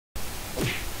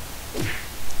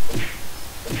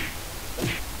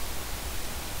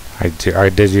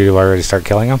Did you already start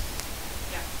killing them?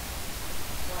 Yeah.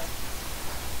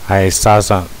 I saw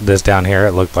this down here.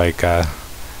 It looked like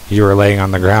you were laying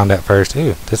on the ground at first.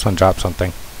 Ooh, this one dropped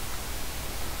something.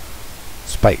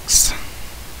 Spikes.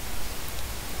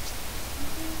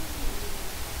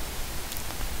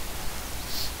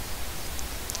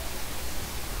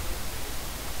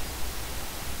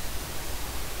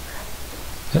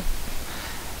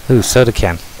 Ooh, soda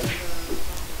can.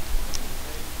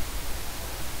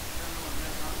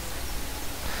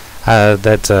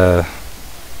 That's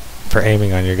for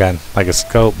aiming on your gun, like a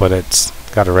scope, but it's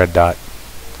got a red dot.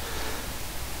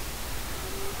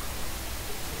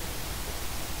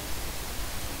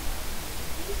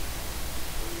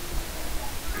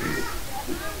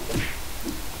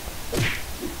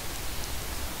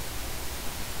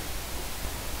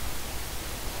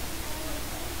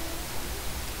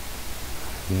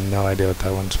 No idea what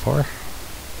that one's for.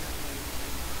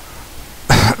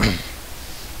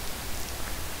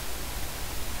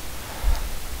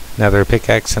 Another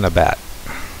pickaxe and a bat.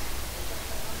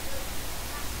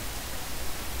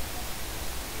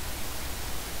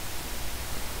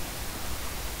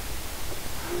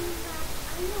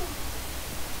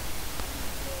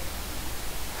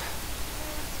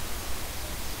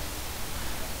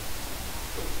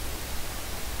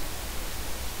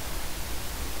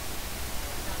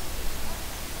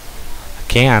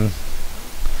 Can.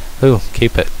 Ooh,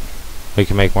 keep it. We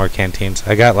can make more canteens.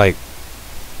 I got like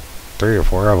 3 or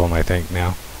 4 of them, I think,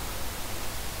 now.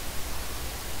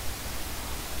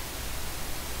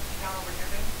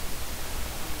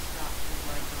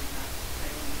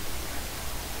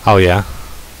 Oh, yeah?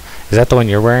 Is that the one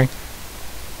you're wearing?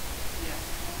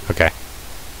 Yeah. Okay.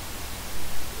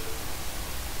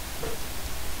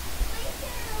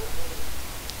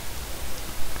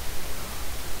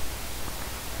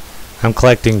 I'm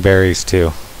collecting berries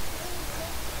too.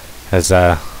 As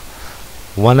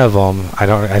one of them,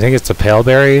 I think it's the pale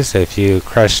berries. If you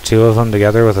crush 2 of them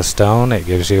together with a stone, it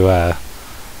gives you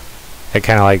it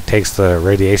kind of like takes the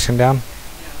radiation down.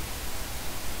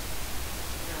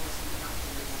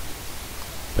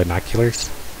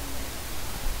 Binoculars?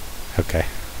 Okay.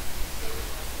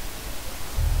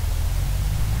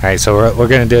 Alright, so what we're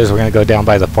going to do is we're going to go down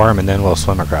by the farm and then we'll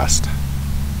swim across.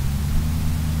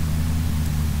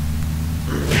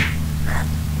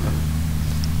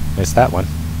 Missed that one.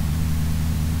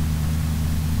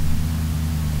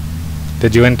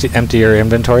 Did you empty your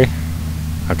inventory?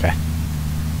 Okay.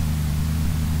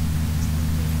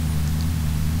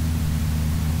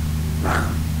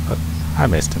 Oh, I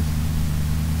missed him.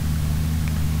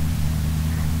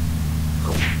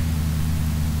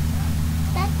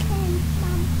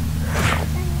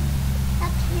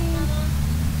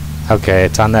 Okay,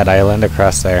 it's on that island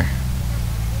across there.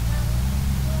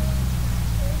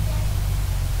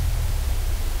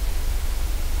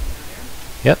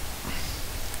 Yep.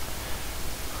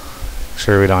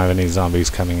 Sure we don't have any zombies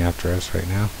coming after us right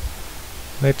now.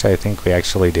 Which I think we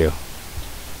actually do.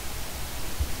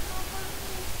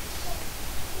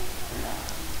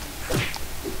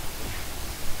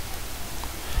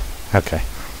 Okay.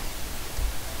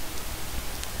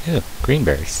 Ew, green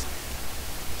berries.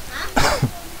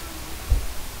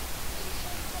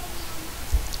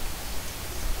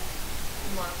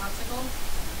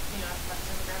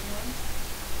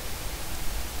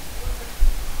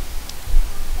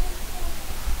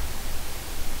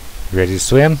 You ready to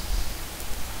swim?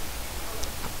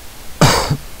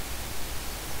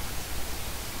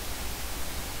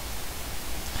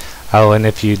 Oh, and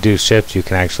if you do shift, you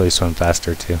can actually swim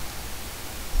faster too.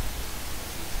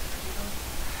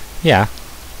 Yeah.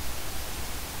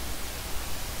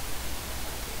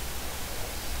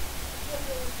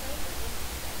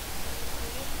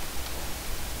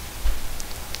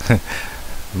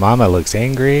 Mama looks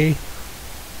angry.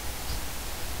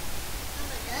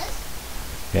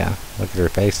 Yeah, look at her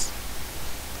face.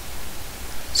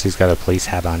 She's got a police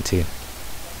hat on too.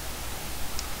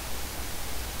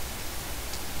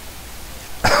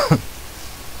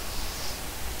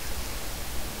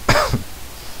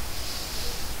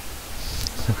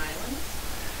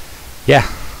 Yeah,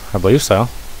 I believe so.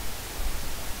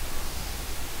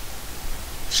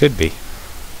 Should be.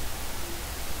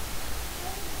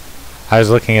 I was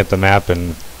looking at the map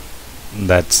and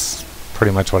that's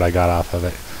pretty much what I got off of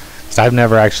it. 'Cause I've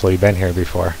never actually been here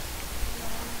before.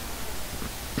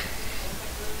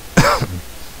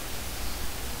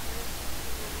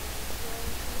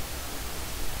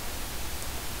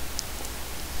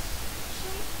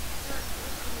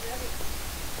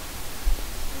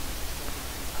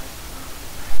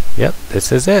 Yep,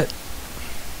 this is it.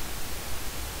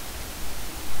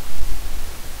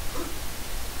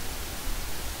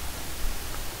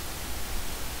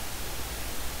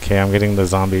 Okay, I'm getting the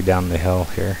zombie down the hill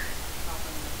here.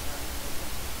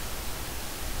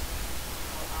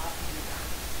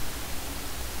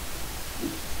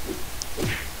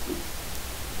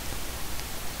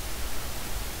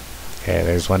 Okay,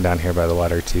 there's one down here by the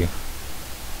water too.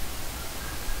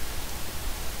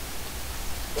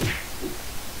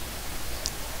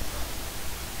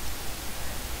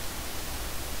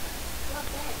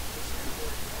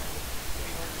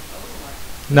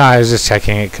 No, I was just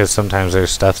checking it because sometimes there's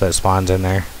stuff that spawns in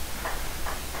there.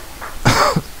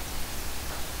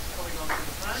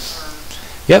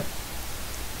 Yep.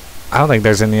 I don't think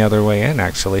there's any other way in,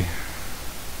 actually.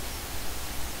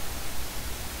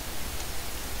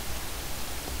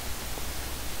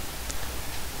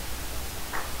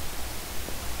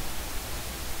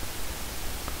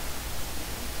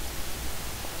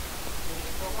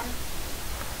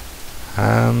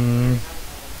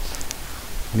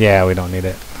 Yeah, we don't need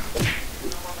it.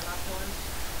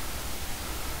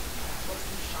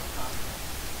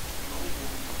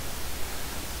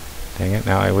 Dang it,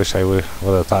 now I wish I would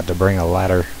have thought to bring a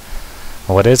ladder.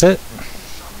 What is it?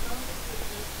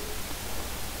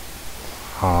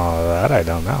 Oh, that I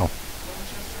don't know.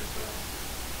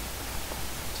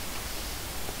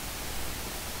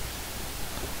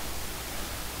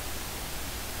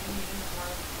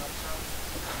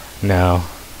 No.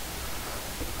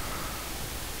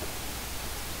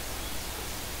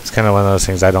 It's kind of one of those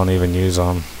things I don't even use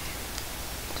them.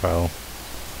 So.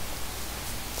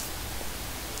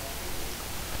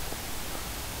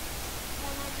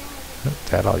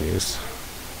 That I'll use.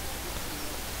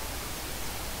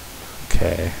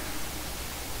 Okay.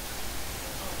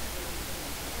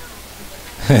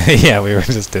 Yeah, we were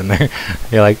just in there.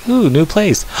 You're like, ooh, new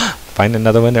place. Find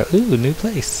another window. Ooh, new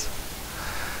place.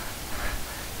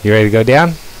 You ready to go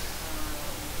down?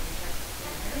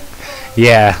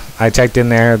 Yeah, I checked in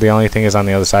there. The only thing is on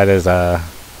the other side is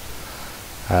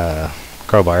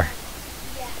crowbar.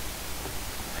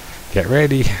 Get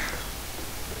ready.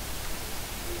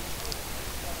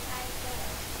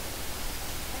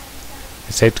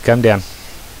 It's safe to come down.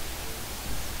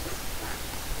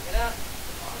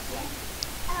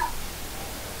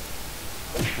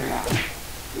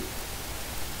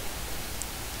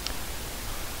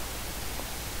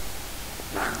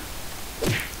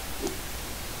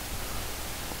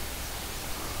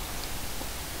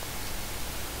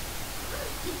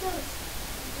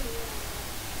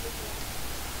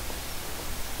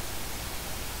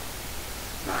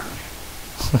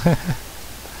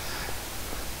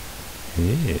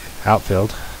 Yeah,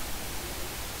 outfield.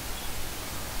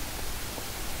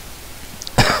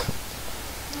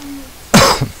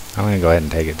 I'm gonna go ahead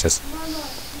and take it just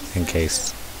in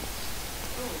case.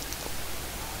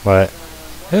 What?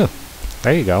 Ooh,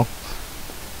 there you go.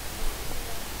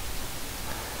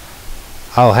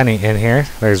 Oh, honey, in here,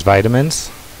 there's vitamins.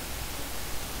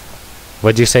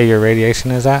 What'd you say your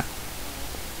radiation is at?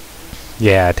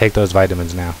 Yeah, take those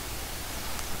vitamins now.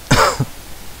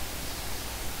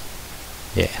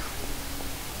 Yeah.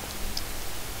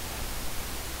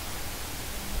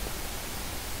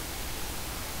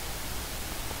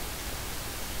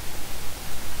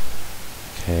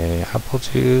 Okay, apple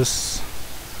juice,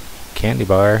 candy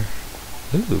bar.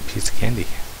 Ooh, piece of candy.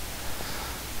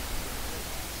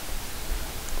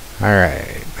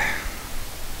 Alright.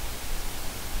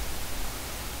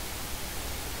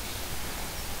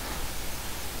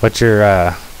 What's your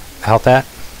health at?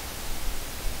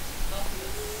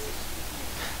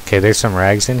 Okay, there's some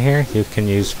rags in here you can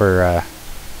use for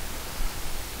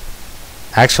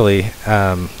actually,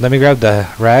 let me grab the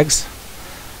rags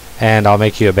and I'll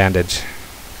make you a bandage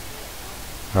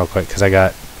real quick because I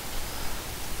got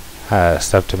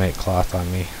stuff to make cloth on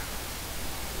me.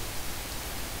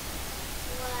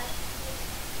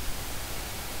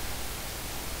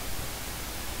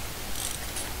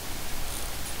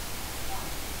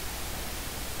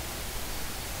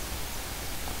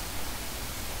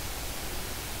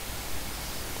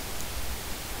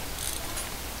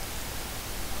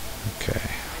 Okay.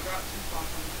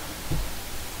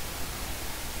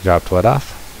 Dropped what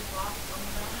off?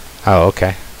 Oh,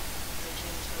 okay.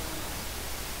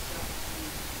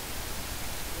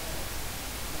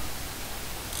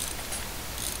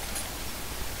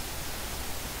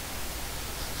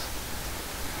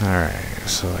 Alright,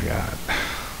 so I got...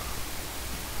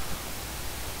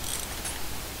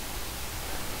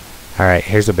 Alright,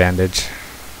 here's a bandage.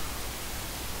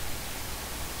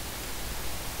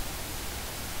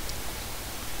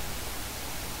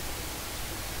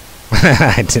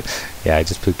 Yeah, I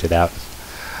just pooped it out.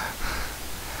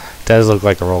 It does look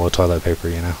like a roll of toilet paper,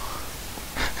 you know.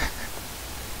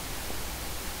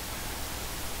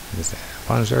 Is that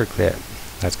bonjour clip?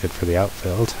 That's good for the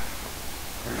outfield.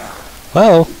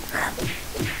 Whoa!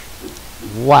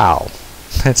 Wow,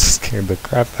 that scared the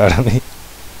crap out of me.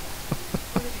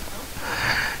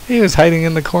 He was hiding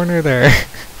in the corner there.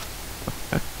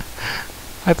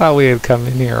 I thought we had come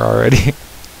in here already.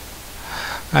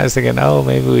 I was thinking, oh,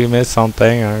 maybe we missed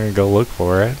something. I'm gonna go look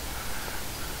for it.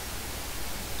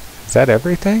 Is that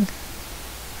everything?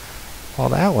 Well,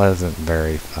 that wasn't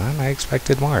very fun. I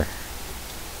expected more.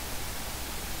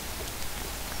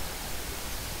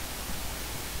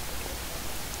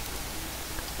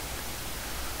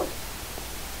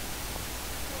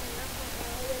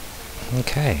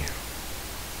 Okay.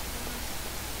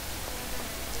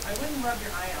 I wouldn't rub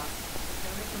your eye off. It's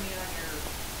going to come in on your...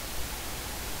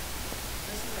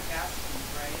 This is a gas tank,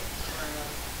 right?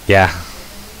 Or Yeah.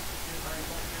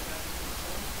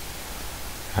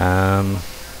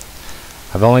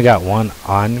 I've only got one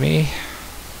on me,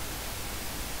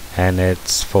 and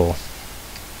it's full.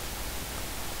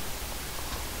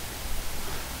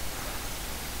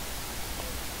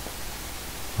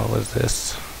 What was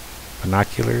this?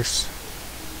 Binoculars?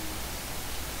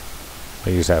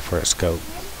 I'll use that for a scope.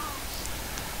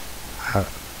 I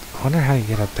wonder how you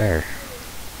get up there.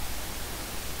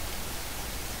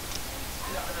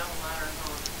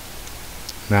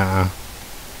 Nuh-uh.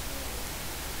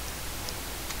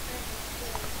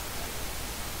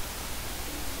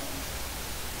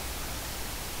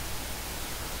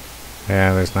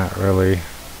 Yeah, there's not really.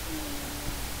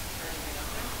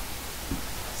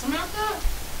 Samantha?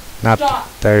 Not.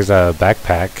 Stop. There's a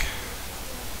backpack.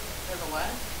 There's a what?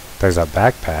 There's a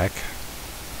backpack.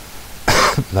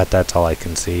 But that's all I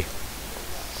can see.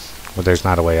 Well, there's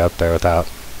not a way up there without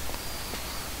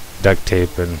duct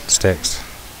tape and sticks.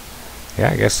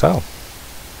 Yeah, I guess so.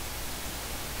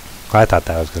 Well, I thought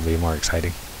that was going to be more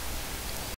exciting.